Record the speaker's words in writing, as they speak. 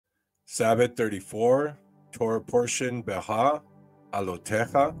Sabbath 34, Torah portion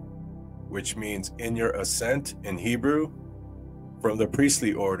Beha'aloteha, which means in your ascent in Hebrew, from the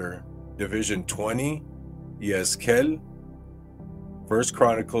priestly order, Division 20, Yehezkel, 1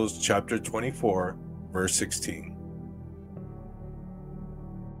 Chronicles chapter 24, verse 16.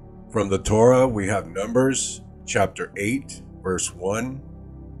 From the Torah, we have Numbers chapter 8, verse 1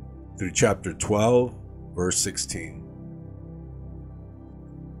 through chapter 12, verse 16.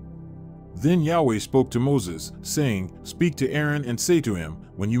 Then Yahweh spoke to Moses, saying, Speak to Aaron and say to him,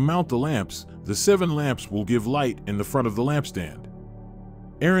 When you mount the lamps, the 7 lamps will give light in the front of the lampstand.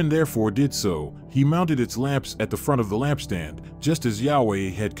 Aaron therefore did so. He mounted its lamps at the front of the lampstand, just as Yahweh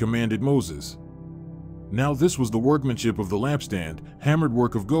had commanded Moses. Now this was the workmanship of the lampstand, hammered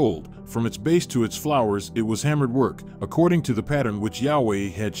work of gold. From its base to its flowers it was hammered work, according to the pattern which Yahweh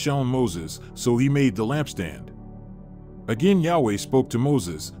had shown Moses, so he made the lampstand. Again Yahweh spoke to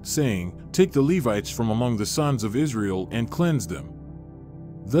Moses, saying, Take the Levites from among the sons of Israel and cleanse them.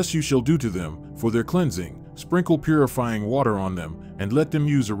 Thus you shall do to them, for their cleansing, sprinkle purifying water on them, and let them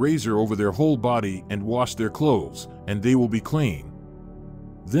use a razor over their whole body and wash their clothes, and they will be clean.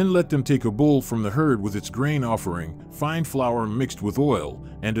 Then let them take a bull from the herd with its grain offering, fine flour mixed with oil,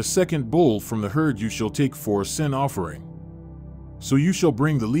 and a second bull from the herd you shall take for a sin offering. So you shall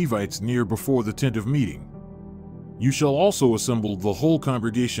bring the Levites near before the tent of meeting. You shall also assemble the whole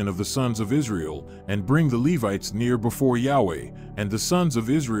congregation of the sons of Israel, and bring the Levites near before Yahweh, and the sons of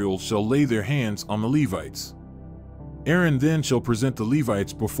Israel shall lay their hands on the Levites. Aaron then shall present the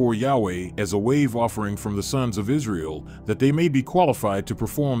Levites before Yahweh as a wave offering from the sons of Israel, that they may be qualified to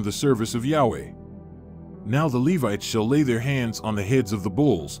perform the service of Yahweh. Now the Levites shall lay their hands on the heads of the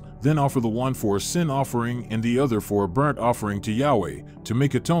bulls, then offer the one for a sin offering and the other for a burnt offering to Yahweh, to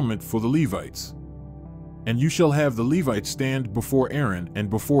make atonement for the Levites. And you shall have the Levites stand before Aaron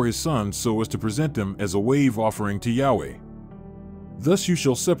and before his sons so as to present them as a wave offering to Yahweh. Thus you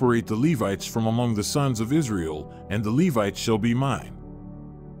shall separate the Levites from among the sons of Israel, and the Levites shall be mine.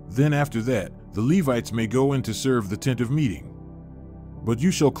 Then after that, the Levites may go in to serve the tent of meeting. But you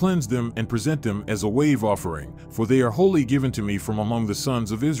shall cleanse them and present them as a wave offering, for they are wholly given to me from among the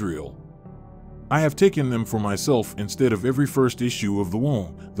sons of Israel. I have taken them for myself instead of every first issue of the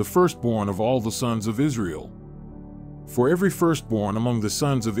womb, the firstborn of all the sons of Israel. For every firstborn among the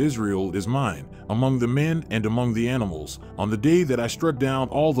sons of Israel is mine, among the men and among the animals. On the day that I struck down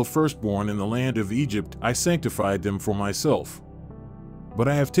all the firstborn in the land of Egypt, I sanctified them for myself. But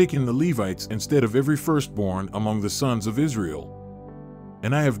I have taken the Levites instead of every firstborn among the sons of Israel.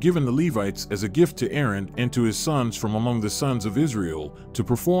 And I have given the Levites as a gift to Aaron and to his sons from among the sons of Israel, to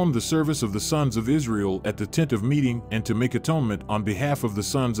perform the service of the sons of Israel at the tent of meeting and to make atonement on behalf of the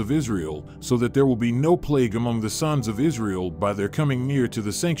sons of Israel, so that there will be no plague among the sons of Israel by their coming near to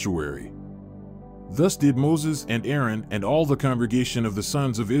the sanctuary. Thus did Moses and Aaron and all the congregation of the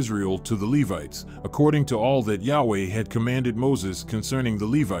sons of Israel to the Levites, according to all that Yahweh had commanded Moses concerning the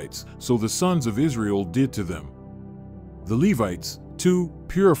Levites, so the sons of Israel did to them. The Levites, too,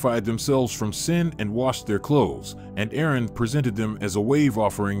 purified themselves from sin and washed their clothes, and Aaron presented them as a wave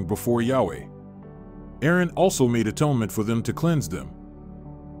offering before Yahweh. Aaron also made atonement for them to cleanse them.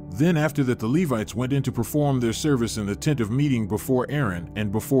 Then after that the Levites went in to perform their service in the tent of meeting before Aaron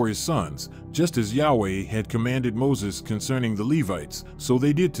and before his sons, just as Yahweh had commanded Moses concerning the Levites, so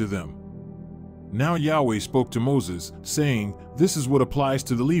they did to them. Now Yahweh spoke to Moses, saying, This is what applies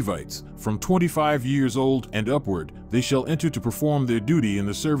to the Levites. From 25 years old and upward, they shall enter to perform their duty in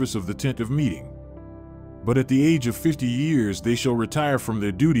the service of the tent of meeting. But at the age of 50 years they shall retire from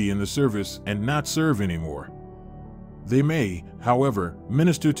their duty in the service and not serve anymore. They may, however,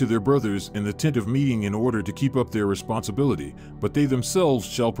 minister to their brothers in the tent of meeting in order to keep up their responsibility, but they themselves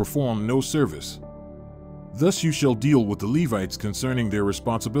shall perform no service. Thus you shall deal with the Levites concerning their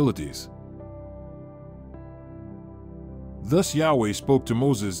responsibilities. Thus Yahweh spoke to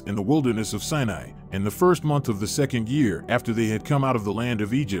Moses in the wilderness of Sinai, in the first month of the 2nd year after they had come out of the land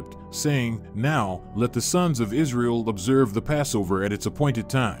of Egypt, saying, Now let the sons of Israel observe the Passover at its appointed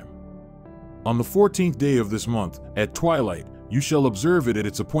time. On the 14th day of this month, at twilight, you shall observe it at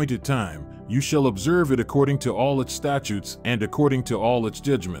its appointed time. You shall observe it according to all its statutes and according to all its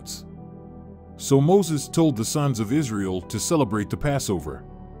judgments. So Moses told the sons of Israel to celebrate the Passover.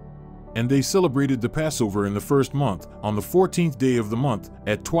 And they celebrated the Passover in the first month, on the 14th day of the month,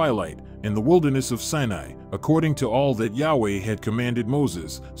 at twilight, in the wilderness of Sinai, according to all that Yahweh had commanded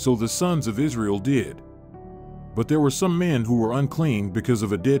Moses, so the sons of Israel did. But there were some men who were unclean because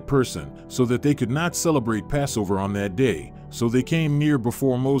of a dead person, so that they could not celebrate Passover on that day, so they came near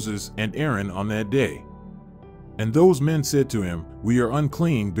before Moses and Aaron on that day. And those men said to him, We are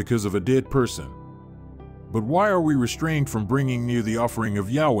unclean because of a dead person. But why are we restrained from bringing near the offering of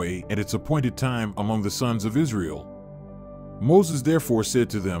Yahweh at its appointed time among the sons of Israel? Moses therefore said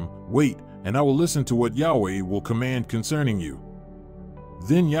to them, Wait, and I will listen to what Yahweh will command concerning you.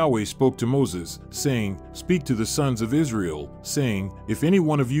 Then Yahweh spoke to Moses, saying, Speak to the sons of Israel, saying, If any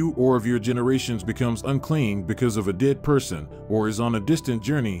one of you or of your generations becomes unclean because of a dead person, or is on a distant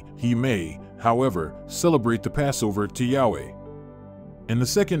journey, he may, however, celebrate the Passover to Yahweh. In the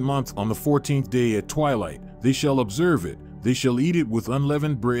 2nd month on the 14th day at twilight, they shall observe it. They shall eat it with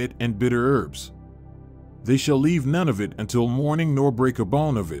unleavened bread and bitter herbs. They shall leave none of it until morning, nor break a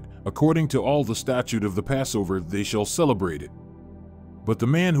bone of it. According to all the statute of the Passover, they shall celebrate it. But the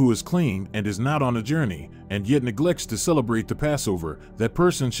man who is clean and is not on a journey, and yet neglects to celebrate the Passover, that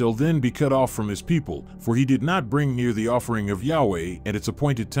person shall then be cut off from his people, for he did not bring near the offering of Yahweh at its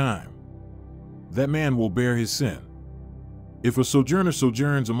appointed time. That man will bear his sin. If a sojourner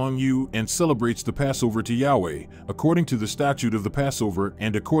sojourns among you and celebrates the Passover to Yahweh, according to the statute of the Passover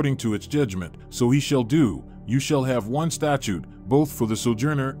and according to its judgment, so he shall do. You shall have one statute, both for the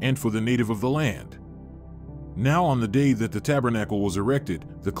sojourner and for the native of the land. Now on the day that the tabernacle was erected,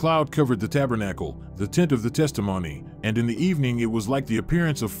 the cloud covered the tabernacle, the tent of the testimony, and in the evening it was like the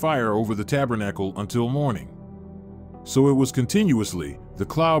appearance of fire over the tabernacle until morning. So it was continuously, the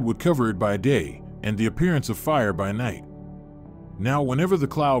cloud would cover it by day, and the appearance of fire by night. Now whenever the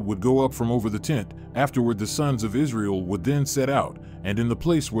cloud would go up from over the tent, afterward the sons of Israel would then set out, and in the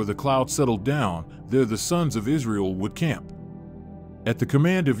place where the cloud settled down, there the sons of Israel would camp. At the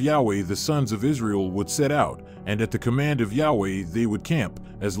command of Yahweh the sons of Israel would set out, and at the command of Yahweh they would camp.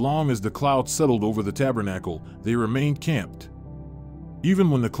 As long as the cloud settled over the tabernacle, they remained camped.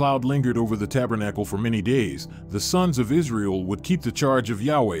 Even when the cloud lingered over the tabernacle for many days, the sons of Israel would keep the charge of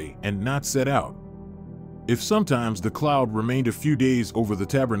Yahweh and not set out. If sometimes the cloud remained a few days over the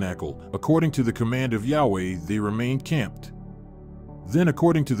tabernacle, according to the command of Yahweh they remained camped. Then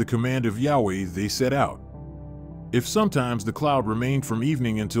according to the command of Yahweh they set out. If sometimes the cloud remained from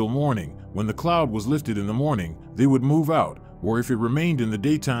evening until morning, when the cloud was lifted in the morning, they would move out, or if it remained in the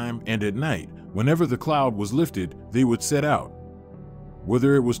daytime and at night, whenever the cloud was lifted, they would set out.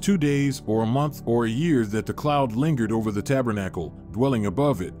 Whether it was 2 days or a month or a year that the cloud lingered over the tabernacle, dwelling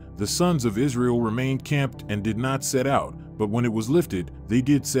above it, the sons of Israel remained camped and did not set out, but when it was lifted, they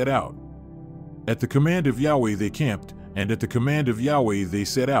did set out. At the command of Yahweh they camped, and at the command of Yahweh they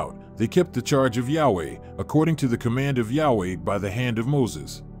set out. They kept the charge of Yahweh, according to the command of Yahweh by the hand of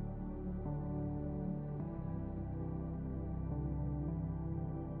Moses.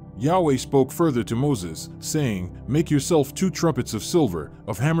 Yahweh spoke further to Moses, saying, Make yourself 2 trumpets of silver,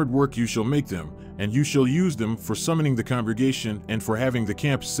 of hammered work you shall make them, and you shall use them for summoning the congregation and for having the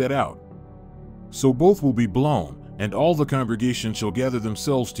camps set out. So both will be blown, and all the congregation shall gather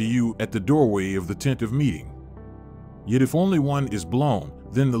themselves to you at the doorway of the tent of meeting. Yet if only one is blown,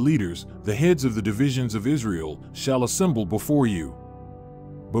 then the leaders, the heads of the divisions of Israel, shall assemble before you.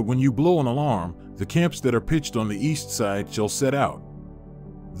 But when you blow an alarm, the camps that are pitched on the east side shall set out.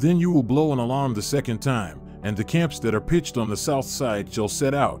 Then you will blow an alarm the 2nd time, and the camps that are pitched on the south side shall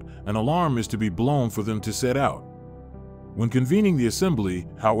set out. An alarm is to be blown for them to set out. When convening the assembly,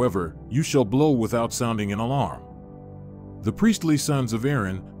 however, you shall blow without sounding an alarm. The priestly sons of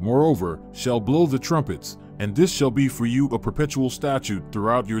Aaron, moreover, shall blow the trumpets, and this shall be for you a perpetual statute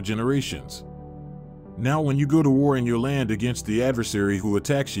throughout your generations. Now when you go to war in your land against the adversary who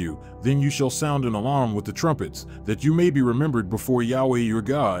attacks you, then you shall sound an alarm with the trumpets, that you may be remembered before Yahweh your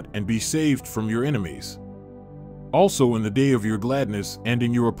God and be saved from your enemies. Also in the day of your gladness and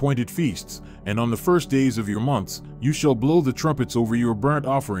in your appointed feasts, and on the first days of your months, you shall blow the trumpets over your burnt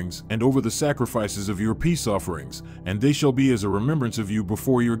offerings and over the sacrifices of your peace offerings, and they shall be as a remembrance of you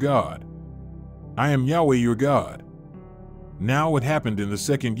before your God. I am Yahweh your God. Now it happened in the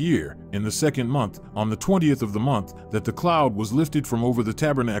 2nd year, in the 2nd month, on the 20th of the month, that the cloud was lifted from over the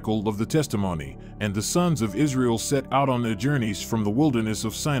tabernacle of the testimony, and the sons of Israel set out on their journeys from the wilderness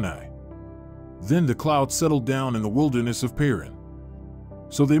of Sinai. Then the cloud settled down in the wilderness of Paran.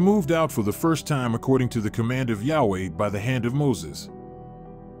 So they moved out for the first time according to the command of Yahweh by the hand of Moses.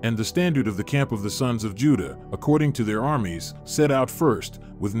 And the standard of the camp of the sons of Judah, according to their armies, set out first,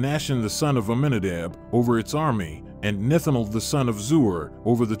 with Nahshon the son of Amminadab over its army, and Nethanel the son of Zuar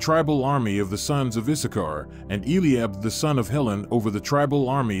over the tribal army of the sons of Issachar, and Eliab the son of Helon over the tribal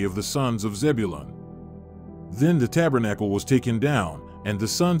army of the sons of Zebulun. Then the tabernacle was taken down, and the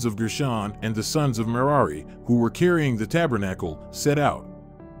sons of Gershon and the sons of Merari, who were carrying the tabernacle, set out.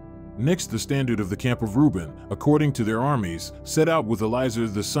 Next the standard of the camp of Reuben, according to their armies, set out with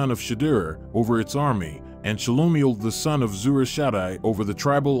Elizur the son of Shedeur over its army, and Shelumiel the son of Zurishaddai over the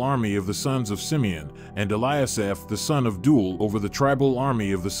tribal army of the sons of Simeon, and Eliasaph the son of Duel over the tribal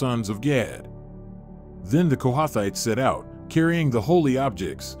army of the sons of Gad. Then the Kohathites set out, carrying the holy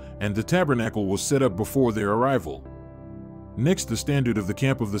objects, and the tabernacle was set up before their arrival. Next the standard of the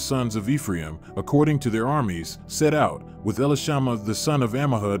camp of the sons of Ephraim, according to their armies, set out, with Elishama the son of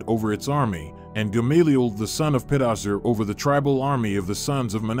Ammihud over its army, and Gamaliel the son of Pedahzur over the tribal army of the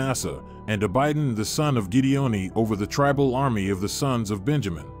sons of Manasseh, and Abidan the son of Gideoni over the tribal army of the sons of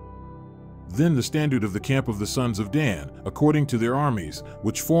Benjamin. Then the standard of the camp of the sons of Dan, according to their armies,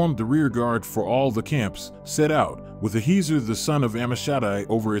 which formed the rear guard for all the camps, set out, with Ahiezer the son of Ammishaddai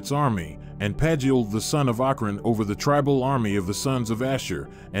over its army, and Pagiel the son of Ochran over the tribal army of the sons of Asher,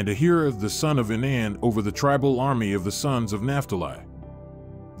 and Ahira the son of Enan over the tribal army of the sons of Naphtali.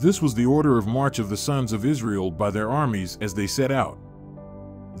 This was the order of march of the sons of Israel by their armies as they set out.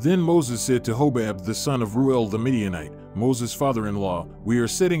 Then Moses said to Hobab the son of Ruel the Midianite, Moses' father-in-law, "We are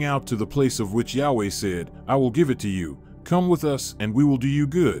setting out to the place of which Yahweh said, 'I will give it to you.' Come with us, and we will do you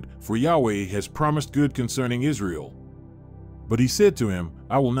good, for Yahweh has promised good concerning Israel." But he said to him,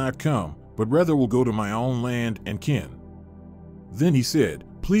 "I will not come, but rather will go to my own land and kin." Then he said,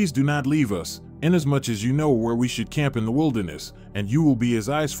 "Please do not leave us, inasmuch as you know where we should camp in the wilderness, and you will be as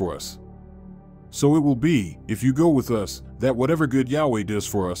eyes for us. So it will be, if you go with us, that whatever good Yahweh does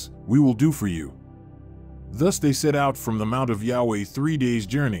for us, we will do for you." Thus they set out from the mount of Yahweh 3 days'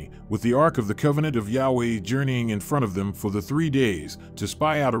 journey, with the ark of the covenant of Yahweh journeying in front of them for the 3 days, to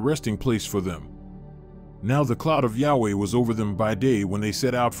spy out a resting place for them. Now the cloud of Yahweh was over them by day when they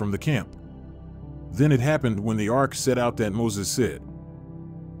set out from the camp. Then it happened when the ark set out that Moses said,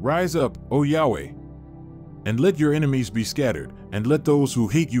 "Rise up, O Yahweh, and let your enemies be scattered, and let those who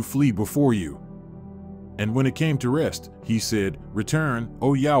hate you flee before you." And when it came to rest, he said, "Return,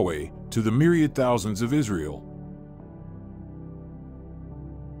 O Yahweh, to the myriad thousands of Israel."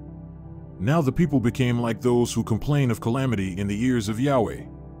 Now the people became like those who complain of calamity in the ears of Yahweh.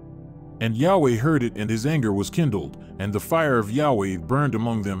 And Yahweh heard it, and his anger was kindled, and the fire of Yahweh burned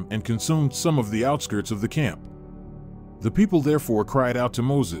among them and consumed some of the outskirts of the camp. The people therefore cried out to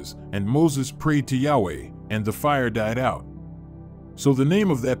Moses, and Moses prayed to Yahweh, and the fire died out. So the name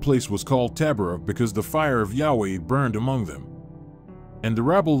of that place was called Taberah, because the fire of Yahweh burned among them. And the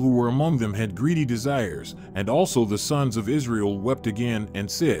rabble who were among them had greedy desires, and also the sons of Israel wept again and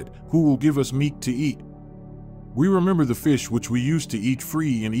said, "Who will give us meat to eat? We remember the fish which we used to eat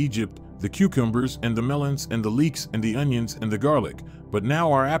free in Egypt, the cucumbers and the melons and the leeks and the onions and the garlic, but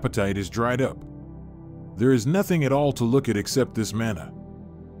now our appetite is dried up. There is nothing at all to look at except this manna."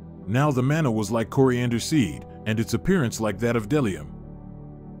 Now the manna was like coriander seed, and its appearance like that of bdellium.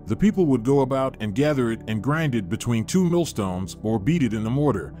 The people would go about and gather it and grind it between 2 millstones, or beat it in the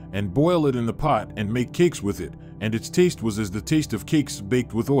mortar, and boil it in the pot and make cakes with it, and its taste was as the taste of cakes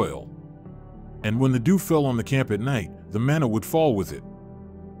baked with oil. And when the dew fell on the camp at night, the manna would fall with it.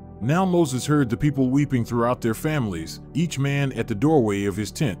 Now Moses heard the people weeping throughout their families, each man at the doorway of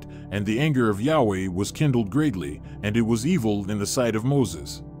his tent, and the anger of Yahweh was kindled greatly, and it was evil in the sight of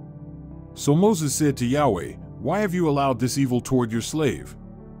Moses. So Moses said to Yahweh, "Why have you allowed this evil toward your slave?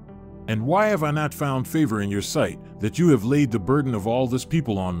 And why have I not found favor in your sight, that you have laid the burden of all this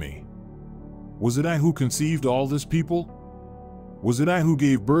people on me? Was it I who conceived all this people? Was it I who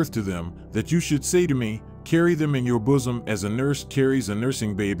gave birth to them, that you should say to me, 'Carry them in your bosom as a nurse carries a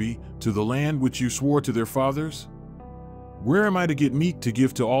nursing baby, to the land which you swore to their fathers'? Where am I to get meat to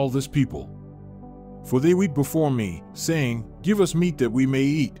give to all this people? For they weep before me, saying, 'Give us meat that we may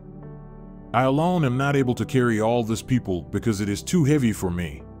eat.' I alone am not able to carry all this people, because it is too heavy for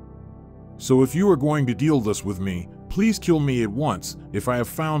me. So if you are going to deal thus with me, please kill me at once, if I have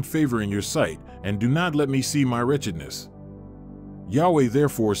found favor in your sight, and do not let me see my wretchedness." Yahweh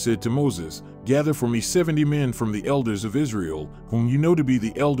therefore said to Moses, "Gather for me 70 men from the elders of Israel, whom you know to be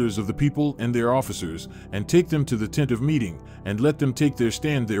the elders of the people and their officers, and take them to the tent of meeting, and let them take their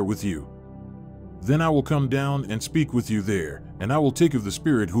stand there with you. Then I will come down and speak with you there, and I will take of the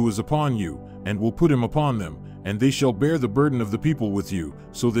Spirit who is upon you, and will put him upon them, and they shall bear the burden of the people with you,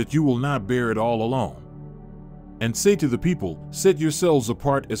 so that you will not bear it all alone. And say to the people, 'Set yourselves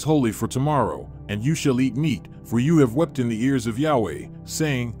apart as holy for tomorrow, and you shall eat meat, for you have wept in the ears of Yahweh,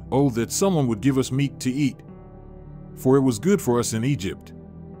 saying, Oh, that someone would give us meat to eat. For it was good for us in Egypt.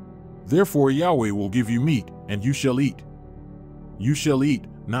 Therefore Yahweh will give you meat, and you shall eat. You shall eat,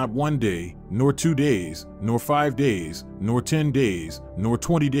 not 1 day, nor 2 days, nor 5 days, nor 10 days, nor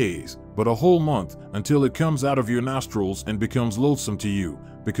 20 days, but a whole month, until it comes out of your nostrils and becomes loathsome to you,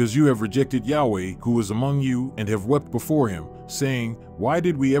 because you have rejected Yahweh who is among you and have wept before him, saying, Why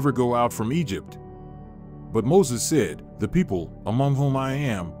did we ever go out from Egypt? But Moses said, The people, among whom I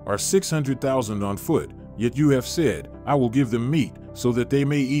am, are 600,000 on foot, yet you have said, I will give them meat, so that they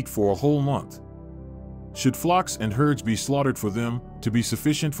may eat for a whole month. Should flocks and herds be slaughtered for them, to be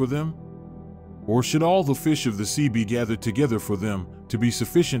sufficient for them? Or should all the fish of the sea be gathered together for them, to be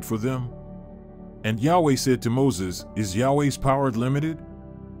sufficient for them? And Yahweh said to Moses, Is Yahweh's power limited?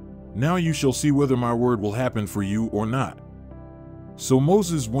 Now you shall see whether my word will happen for you or not. So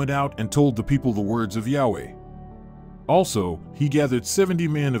Moses went out and told the people the words of Yahweh. Also, he gathered 70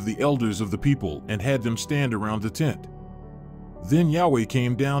 men of the elders of the people and had them stand around the tent. Then Yahweh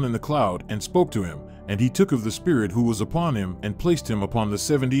came down in the cloud and spoke to him, and he took of the Spirit who was upon him and placed him upon the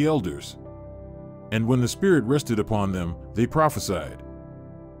 70 elders. And when the Spirit rested upon them, they prophesied.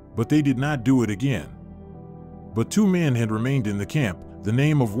 But they did not do it again. But 2 men had remained in the camp. The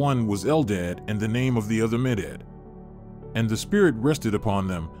name of one was Eldad, and the name of the other Medad. And the Spirit rested upon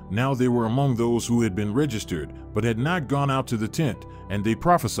them. Now they were among those who had been registered, but had not gone out to the tent, and they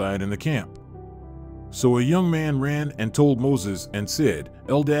prophesied in the camp. So a young man ran and told Moses and said,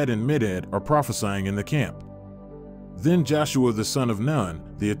 Eldad and Medad are prophesying in the camp. Then Joshua the son of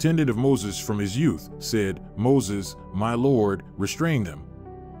Nun, the attendant of Moses from his youth, said, Moses, my Lord, restrain them.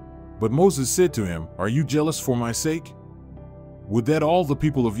 But Moses said to him, Are you jealous for my sake? Would that all the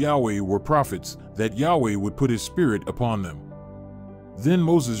people of Yahweh were prophets, that Yahweh would put his Spirit upon them. Then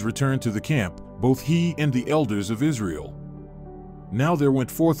Moses returned to the camp, both he and the elders of Israel. Now there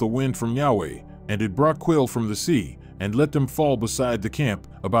went forth a wind from Yahweh, and it brought quail from the sea, and let them fall beside the camp,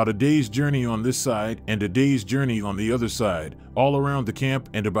 about a day's journey on this side, and a day's journey on the other side, all around the camp,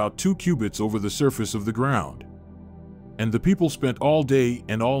 and about 2 cubits over the surface of the ground. And the people spent all day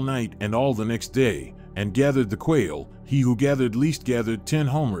and all night and all the next day, and gathered the quail. He who gathered least gathered 10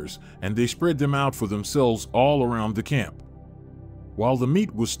 homers, and they spread them out for themselves all around the camp. While the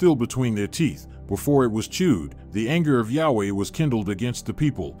meat was still between their teeth, before it was chewed, the anger of Yahweh was kindled against the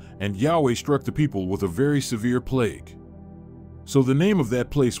people, and Yahweh struck the people with a very severe plague. So the name of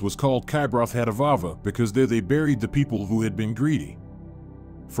that place was called Kibroth-Hattaavah, because there they buried the people who had been greedy.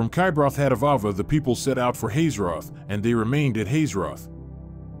 From Kibroth-Hattaavah the people set out for Hazeroth, and they remained at Hazeroth.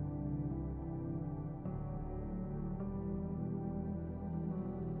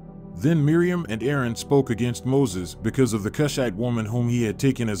 Then Miriam and Aaron spoke against Moses because of the Cushite woman whom he had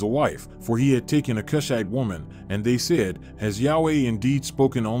taken as a wife, for he had taken a Cushite woman, and they said, Has Yahweh indeed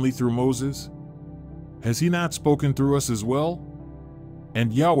spoken only through Moses? Has he not spoken through us as well?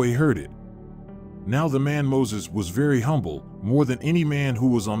 And Yahweh heard it. Now the man Moses was very humble, more than any man who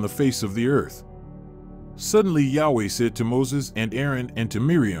was on the face of the earth. Suddenly Yahweh said to Moses and Aaron and to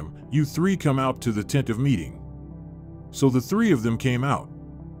Miriam, You 3 come out to the tent of meeting. So the 3 of them came out.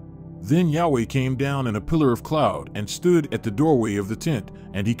 Then Yahweh came down in a pillar of cloud and stood at the doorway of the tent,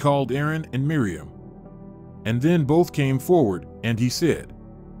 and he called Aaron and Miriam. And then both came forward, and he said,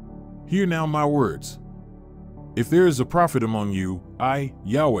 Hear now my words. If there is a prophet among you, I,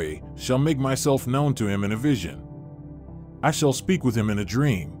 Yahweh, shall make myself known to him in a vision. I shall speak with him in a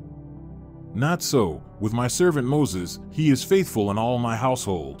dream. Not so, with my servant Moses, he is faithful in all my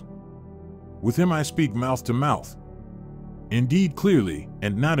household. With him I speak mouth to mouth. Indeed clearly,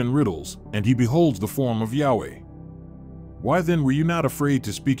 and not in riddles, and he beholds the form of Yahweh. Why then were you not afraid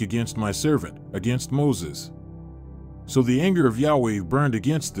to speak against my servant, against Moses? So the anger of Yahweh burned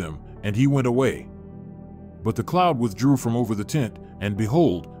against them, and he went away. But the cloud withdrew from over the tent, and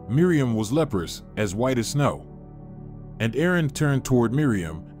behold, Miriam was leprous, as white as snow. And Aaron turned toward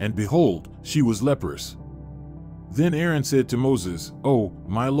Miriam, and behold, she was leprous. Then Aaron said to Moses, O,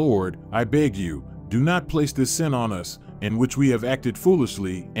 my Lord, I beg you, do not place this sin on us, in which we have acted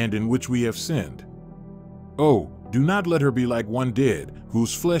foolishly and in which we have sinned. Oh, do not let her be like one dead,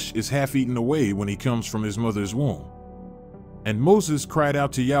 whose flesh is half eaten away when he comes from his mother's womb. And Moses cried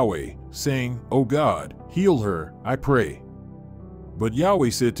out to Yahweh, saying, O God, heal her, I pray. But Yahweh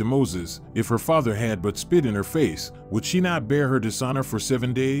said to Moses, If her father had but spit in her face, would she not bear her dishonor for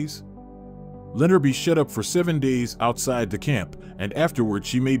 7 days? Let her be shut up for 7 days outside the camp, and afterward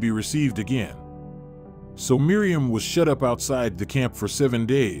she may be received again. So Miriam was shut up outside the camp for 7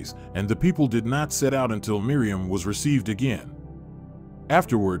 days, and the people did not set out until Miriam was received again.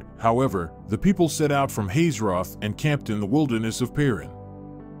 Afterward, however, the people set out from Hazeroth and camped in the wilderness of Paran.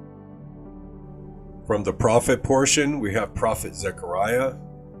 From the prophet portion, we have Prophet Zechariah,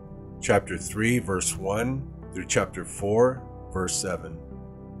 chapter 3, verse 1 through chapter 4, verse 7.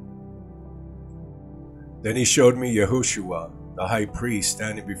 Then he showed me Yehoshua, the high priest,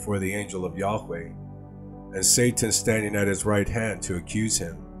 standing before the angel of Yahweh, and Satan standing at his right hand to accuse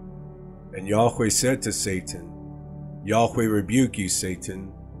him. And Yahweh said to Satan, Yahweh rebuke you,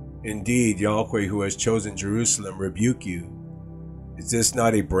 Satan. Indeed, Yahweh who has chosen Jerusalem rebuke you. Is this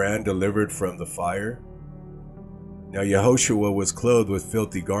not a brand delivered from the fire? Now Yehoshua was clothed with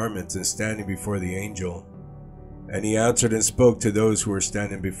filthy garments and standing before the angel. And he answered and spoke to those who were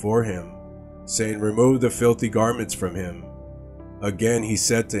standing before him, saying, Remove the filthy garments from him. Again he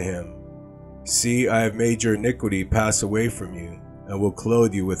said to him, See, I have made your iniquity pass away from you, and will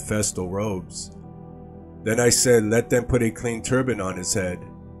clothe you with festal robes. Then I said, Let them put a clean turban on his head.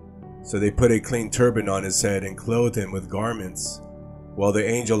 So they put a clean turban on his head and clothed him with garments, while the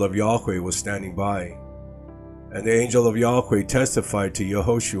angel of Yahweh was standing by. And the angel of Yahweh testified to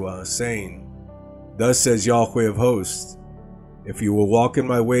Yehoshua, saying, Thus says Yahweh of hosts, If you will walk in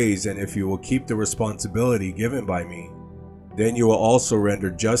my ways, and if you will keep the responsibility given by me, then you will also render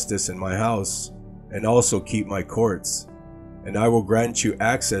justice in my house, and also keep my courts, and I will grant you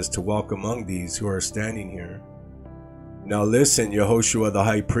access to walk among these who are standing here. Now listen, Yehoshua the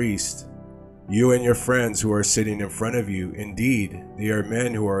high priest, you and your friends who are sitting in front of you, indeed, they are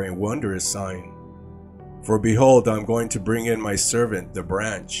men who are a wondrous sign. For behold, I am going to bring in my servant, the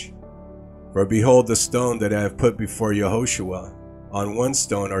branch. For behold the stone that I have put before Yehoshua. On one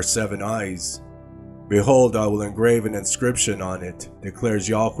stone are 7 eyes. Behold, I will engrave an inscription on it, declares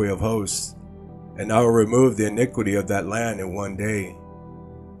Yahweh of hosts, and I will remove the iniquity of that land in one day.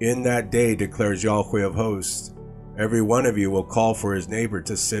 In that day, declares Yahweh of hosts, every one of you will call for his neighbor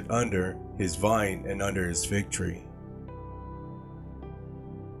to sit under his vine and under his fig tree.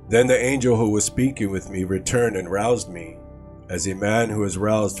 Then the angel who was speaking with me returned and roused me, as a man who is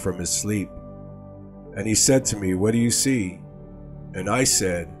roused from his sleep. And he said to me, What do you see? And I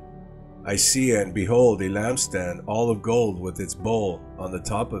said, I see, and behold, a lampstand all of gold with its bowl on the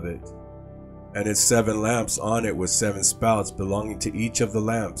top of it, and its 7 lamps on it with 7 spouts belonging to each of the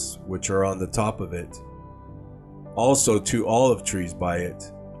lamps which are on the top of it. Also 2 olive trees by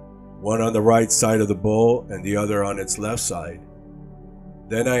it, one on the right side of the bowl and the other on its left side.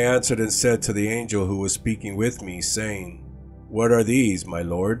 Then I answered and said to the angel who was speaking with me, saying, What are these, my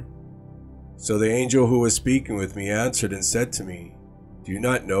Lord? So the angel who was speaking with me answered and said to me, Do you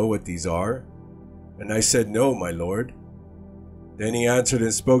not know what these are? And I said, No, my Lord. Then he answered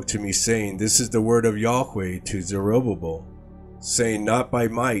and spoke to me, saying, This is the word of Yahweh to Zerubbabel, saying, Not by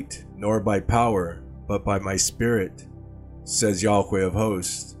might, nor by power, but by my spirit, says Yahweh of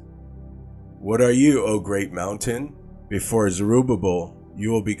hosts. What are you, O great mountain? Before Zerubbabel you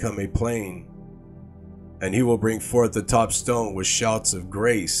will become a plain, and he will bring forth the top stone with shouts of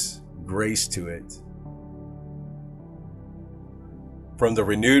grace, grace to it. From the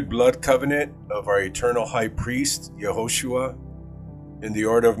renewed blood covenant of our eternal high priest, Yehoshua, in the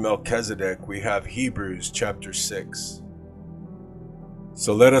order of Melchizedek, we have Hebrews chapter 6.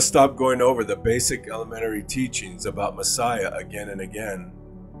 So let us stop going over the basic elementary teachings about Messiah again and again.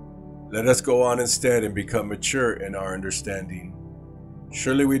 Let us go on instead and become mature in our understanding.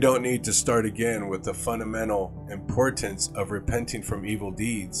 Surely we don't need to start again with the fundamental importance of repenting from evil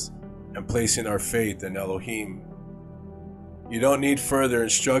deeds and placing our faith in Elohim. You don't need further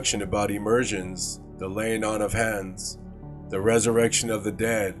instruction about immersions, the laying on of hands, the resurrection of the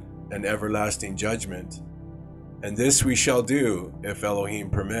dead, and everlasting judgment. And this we shall do if Elohim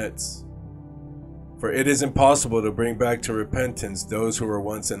permits. For it is impossible to bring back to repentance those who were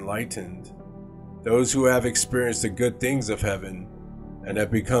once enlightened, those who have experienced the good things of heaven and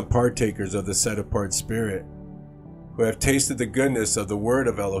have become partakers of the set-apart Spirit, who have tasted the goodness of the word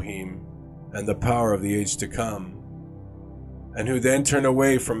of Elohim and the power of the age to come, and who then turn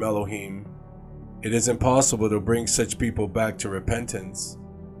away from Elohim. It is impossible to bring such people back to repentance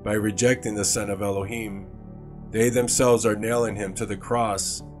by rejecting the Son of Elohim. They themselves are nailing him to the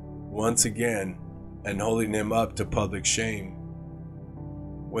cross once again and holding him up to public shame.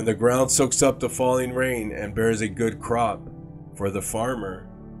 When the ground soaks up the falling rain and bears a good crop for the farmer,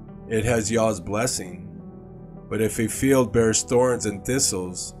 it has Yah's blessing. But if a field bears thorns and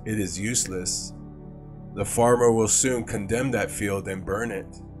thistles, it is useless. The farmer will soon condemn that field and burn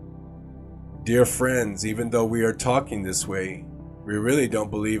it. Dear friends, even though we are talking this way, we really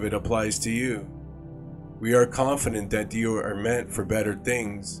don't believe it applies to you. We are confident that you are meant for better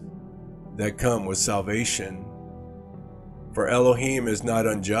things that come with salvation. For Elohim is not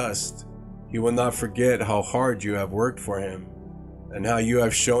unjust. He will not forget how hard you have worked for him, and how you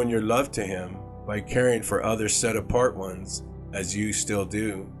have shown your love to him by caring for other set-apart ones, as you still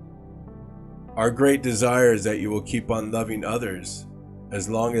do. Our great desire is that you will keep on loving others as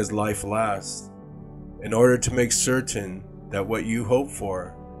long as life lasts, in order to make certain that what you hope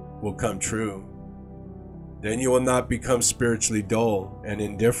for will come true. Then you will not become spiritually dull and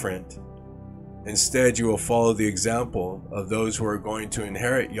indifferent, Instead, you will follow the example of those who are going to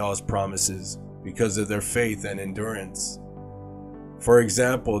inherit Yah's promises because of their faith and endurance. For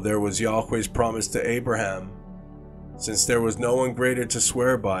example, there was Yahweh's promise to Abraham. Since there was no one greater to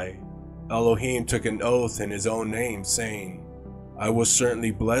swear by, Elohim took an oath in his own name, saying, "I will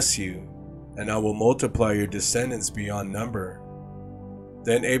certainly bless you, and I will multiply your descendants beyond number."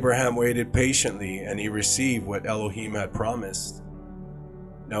 Then Abraham waited patiently, and he received what Elohim had promised.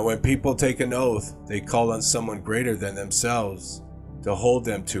 Now when people take an oath, they call on someone greater than themselves to hold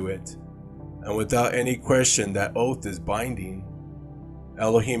them to it, and without any question that oath is binding.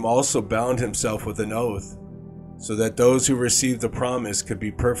 Elohim also bound himself with an oath, so that those who received the promise could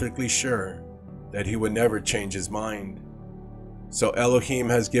be perfectly sure that he would never change his mind. So Elohim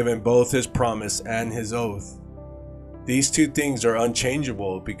has given both his promise and his oath. These two things are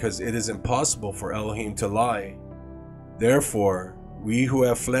unchangeable because it is impossible for Elohim to lie. Therefore, we who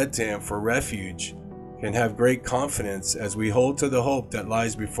have fled to him for refuge can have great confidence as we hold to the hope that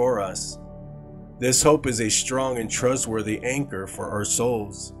lies before us. This hope is a strong and trustworthy anchor for our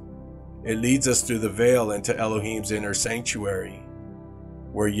souls. It leads us through the veil into Elohim's inner sanctuary,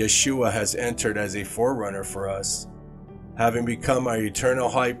 where Yeshua has entered as a forerunner for us, having become our eternal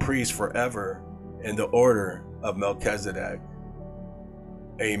high priest forever in the order of Melchizedek.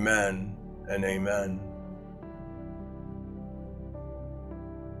 Amen and amen.